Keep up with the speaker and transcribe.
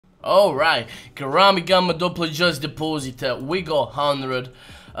Alright, Karami Gamma Doppler just deposited. We got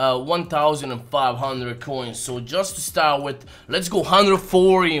 1,500 coins. So just to start with, let's go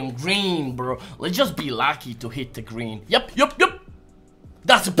 140 on green, bro. Let's just be lucky to hit the green. Yep.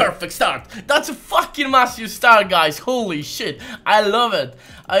 That's a perfect start. That's a fucking massive start, guys. Holy shit. I love it.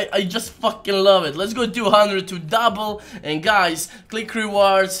 I just fucking love it. Let's go 200 to double. And guys, click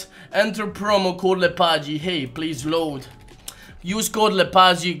rewards. Enter promo code lepajee. Hey, please load. Use code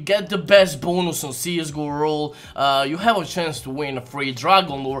lepajee. Get the best bonus on CSGORoll. You have a chance to win a free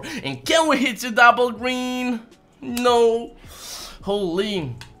dragon lore. And can we hit the double green? No.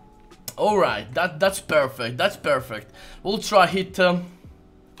 Holy. Alright, that's perfect. That's perfect. We'll try hit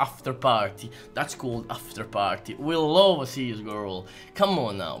after party. That's called after party. We love a CSGORoll. Come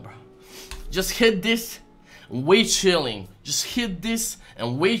on now, bro. Just hit this and wait chilling. Just hit this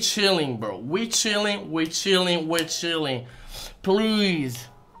and wait chilling, bro. Wait chilling, wait chilling, wait chilling. Please.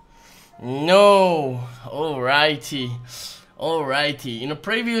 No. Alrighty. Alrighty. In a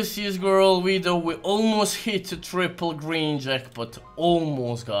previous CSGORoll video, we almost hit a triple green jackpot.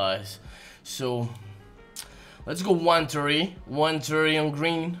 Almost, guys. So let's go 130. 130 on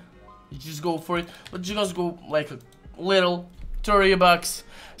green. You just go for it. But you just go like a little 30 bucks.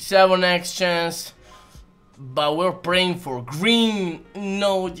 7x chance. But we're praying for green.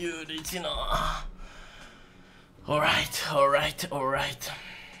 No, dude. It's, you know. Alright.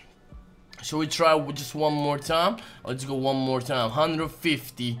 Shall we try with just one more time? Let's go one more time.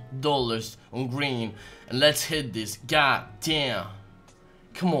 $150 on green. And let's hit this. God damn.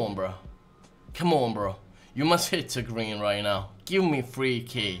 Come on, bro. Come on, bro. You must hit the green right now. Give me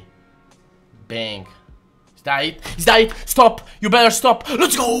 3k. Bang. Is that it? Is that it? Stop. You better stop.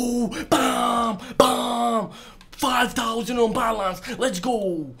 Let's go. Bam. Bam. 5,000 on balance. Let's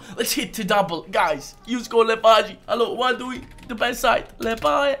go. Let's hit the double. Guys, use code lepajee. Hello, what do we? The best site.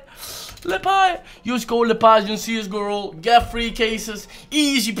 Lepajee. Use code lepajee on CSGORoll. Get free cases.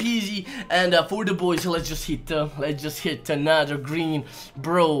 Easy peasy. And for the boys, let's just hit another green.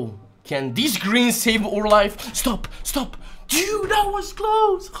 Bro, can this green save our life? Stop. Dude, that was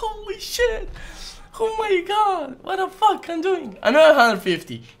close. Holy shit. Oh my god. What the fuck I'm doing? Another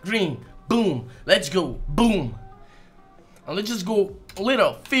 150. Green. Boom. Let's go. Boom. And let's just go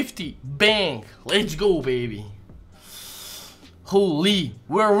little 50. Bang. Let's go, baby. Holy.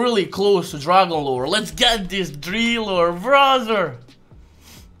 We're really close to dragon lore. Let's get this driller, brother.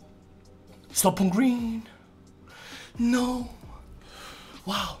 Stop on green. No.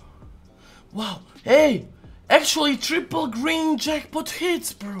 Wow. Hey. Actually, triple green jackpot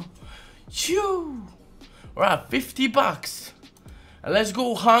hits, bro. Phew. Alright, 50 bucks. And let's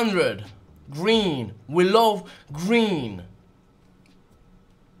go 100. Green. We love green.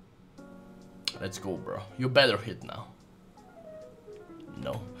 Let's go, bro. You better hit now.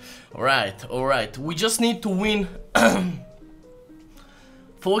 No. Alright. We just need to win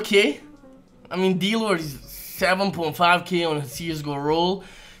 4k. I mean, dealer is 7.5k on CSGORoll.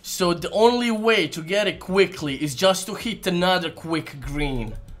 So the only way to get it quickly is just to hit another quick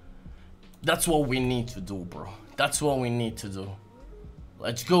green. That's what we need to do, bro. That's what we need to do.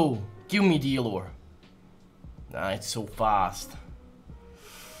 Let's go. Give me dealer. Nah, it's so fast.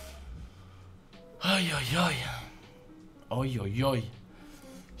 Ay.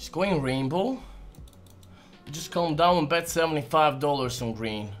 It's going rainbow. Just calm down and bet $75 on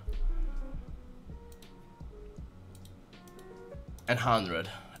green. And 100.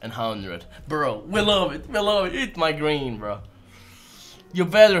 Bro, we love it. Hit my green, bro. You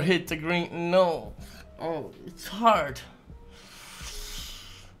better hit the green. No. Oh, it's hard.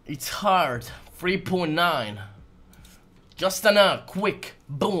 3.9. Just enough. Quick.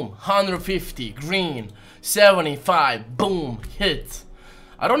 Boom. 150. Green. 75. Boom. Hit.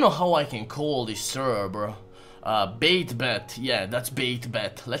 I don't know how I can call this server, bro. BaitBet. Yeah, that's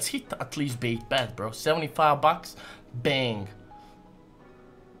BaitBet. Let's hit at least BaitBet, bro. 75 bucks. Bang.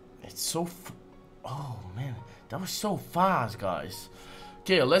 It's so oh man, that was so fast, guys.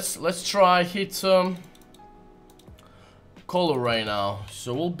 Okay, let's try hit some color right now.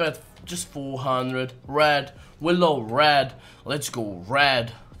 So we'll bet just 400 red. We love red. Let's go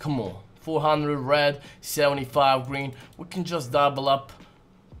red. Come on, 400 red, 75 green. We can just double up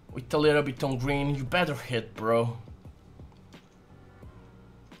with a little bit on green. You better hit, bro.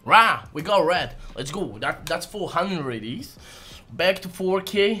 Rah, we got red. Let's go. That's 400 it is. Back to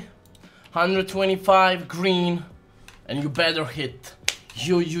 4k. 125 green. And you better hit.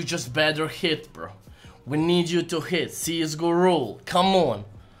 You just better hit, bro. We need you to hit. CSGORoll. Come on.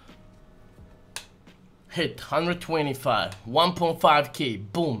 Hit 125.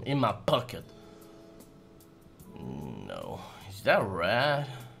 1.5k. Boom. In my pocket. No. Is that red?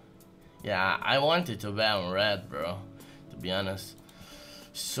 Yeah, I wanted to bet on red, bro, to be honest.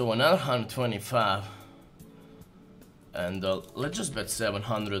 So another 125. And let's just bet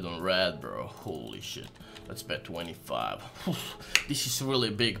 700 on red, bro. Holy shit. Let's bet 25. This is really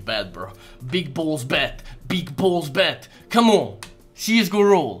a big bet, bro. Big balls bet. Big balls bet. Come on.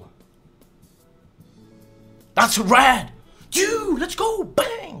 CSGORoll. That's red. Dude, let's go.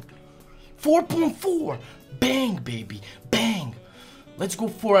 Bang. 4.4. Bang, baby. Bang. Let's go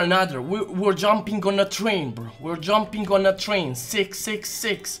for another. We're jumping on a train, bro. We're jumping on a train.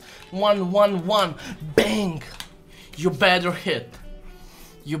 666. 111. Bang. You better hit.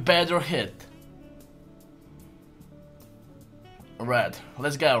 You better hit. Red.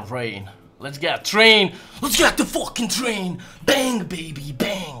 Let's get a rain. Let's get a train. Let's get the fucking train. Bang, baby.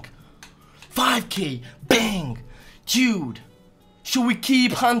 Bang. 5K. Bang. Dude. Should we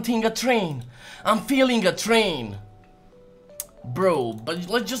keep hunting a train? I'm feeling a train. Bro, but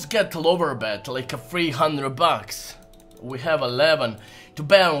let's just get a lower bet, like a 300 bucks. We have 11 to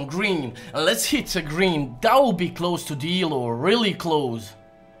bet on green, and let's hit a green. That will be close to deal, or really close.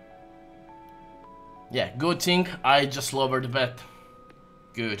 Yeah, good thing I just lowered the bet.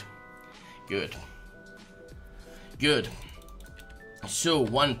 Good. Good. Good. So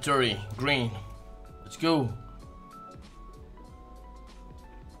 130 green. Let's go.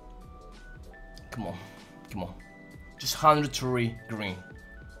 Come on. Come on. Just 103 green.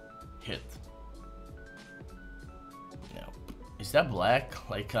 Hit. No. Is that black?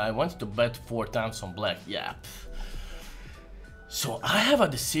 Like, I wanted to bet 4 times on black. Yeah. So I have a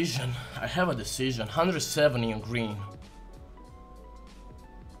decision. 170 on green.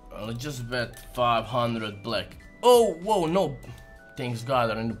 Let's just bet 500 black. Oh, whoa, no. Thanks God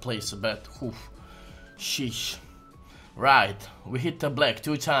I didn't place a bet. Oof. Sheesh. Right. We hit the black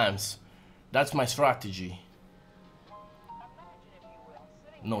 2 times. That's my strategy.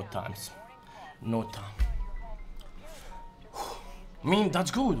 No times. No time. I mean,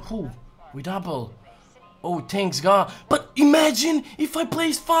 that's good. Who? We double. Oh, thanks God. But imagine if I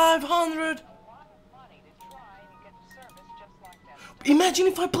place 500. Imagine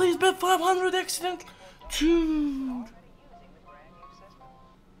if I place bet 500 accident. Dude.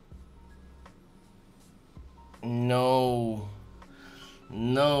 No.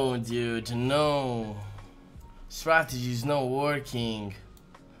 No, dude. No. Strategy is not working.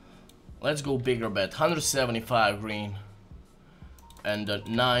 Let's go bigger bet. 175 green. And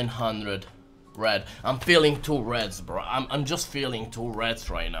 900 red. I'm feeling 2 reds, bro. I'm just feeling 2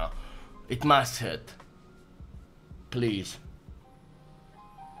 reds right now. It must hit. Please.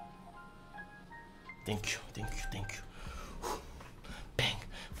 Thank you, thank you, thank you. Bang.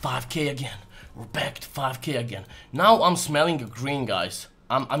 5K again. We're back to 5K again. Now I'm smelling a green, guys.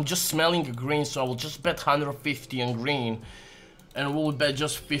 I'm just smelling a green, so I will just bet 150 on green. And we'll bet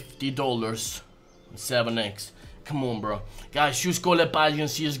just $50. 7x. Come on, bro. Guys, use code lepajee and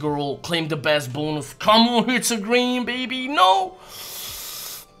CSGORoll. Claim the best bonus. Come on, it's a green, baby. No!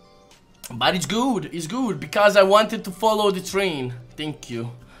 But it's good. It's good because I wanted to follow the train. Thank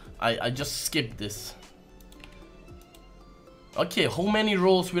you. I just skipped this. Okay, how many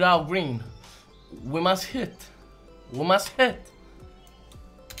rolls without green? We must hit. We must hit.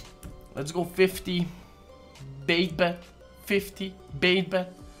 Let's go 50. BaitBet. 50. BaitBet.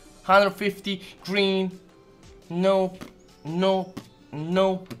 150. Green. Nope. Nope.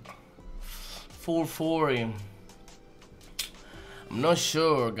 Nope. 440. I'm not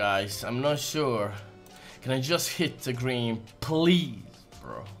sure, guys. I'm not sure. Can I just hit the green? Please,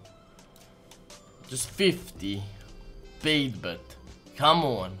 bro. Just 50. BaitBet. Come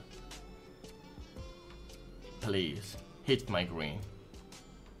on. Please. Hit my green.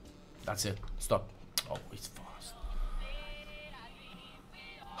 That's it. Stop. Oh, it's fast.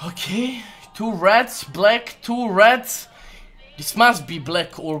 Okay. 2 reds. Black. 2 reds. This must be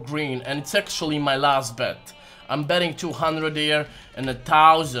black or green. And it's actually my last bet. I'm betting 200 here and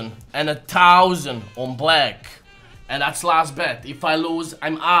 1,000. And 1,000 on black. And that's last bet. If I lose,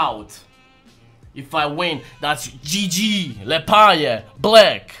 I'm out. If I win, that's GG. lepajee.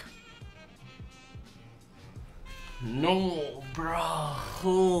 Black. No, bro.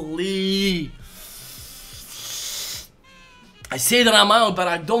 Holy. I say that I'm out, but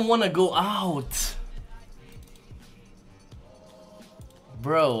I don't want to go out.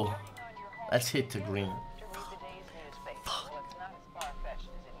 Bro. Let's hit the green.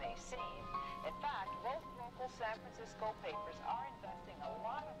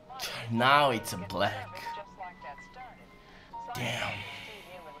 Now it's a black. Damn.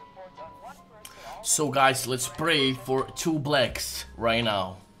 So guys, let's pray for 2 blacks right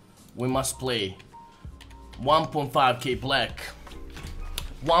now. We must play 1.5k black.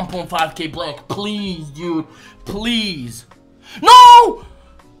 1.5k black, please, dude, please. No!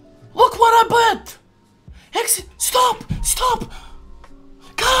 Look what I bet! Stop! Stop!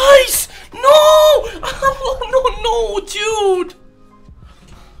 Guys! No! No, dude!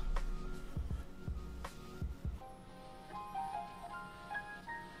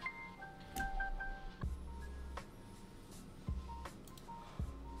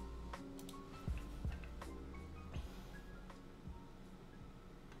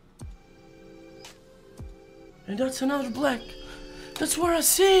 And that's another black. That's where I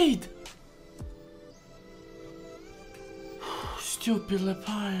said. Stupid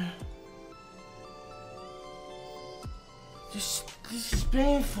lepajee. This is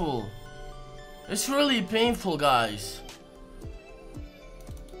painful. It's really painful, guys.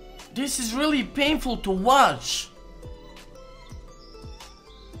 This is really painful to watch.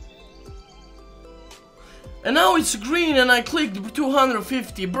 And now it's green and I clicked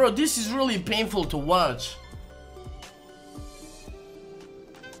 250. Bro, this is really painful to watch.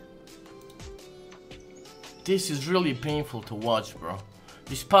 This is really painful to watch, bro.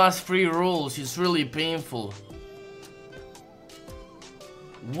 These past 3 rolls is really painful.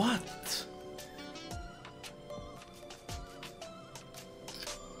 What?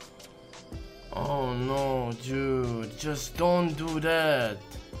 Oh no, dude. Just don't do that.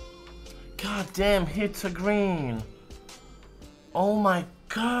 God damn, hits a green. Oh my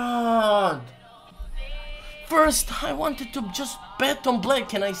god. First, I wanted to just bet on black.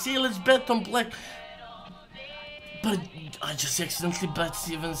 Can I say let's bet on black? But I just accidentally bet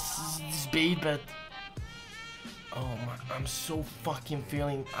this BaitBet. Oh my, I'm so fucking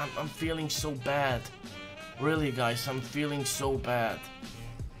feeling, I'm feeling so bad. Really, guys, I'm feeling so bad.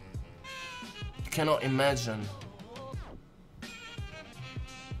 You cannot imagine.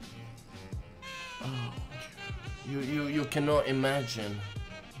 Oh, you cannot imagine.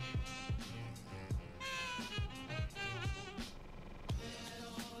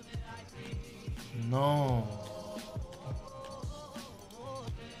 No.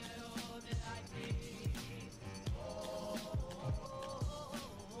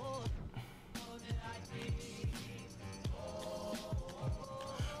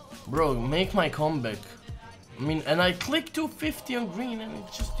 Bro, make my comeback. I mean, and I clicked 250 on green and it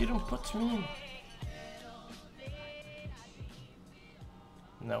just didn't put me in.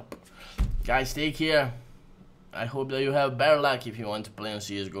 Nope. Guys, take care. I hope that you have better luck if you want to play on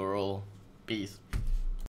CSGORoll. Peace.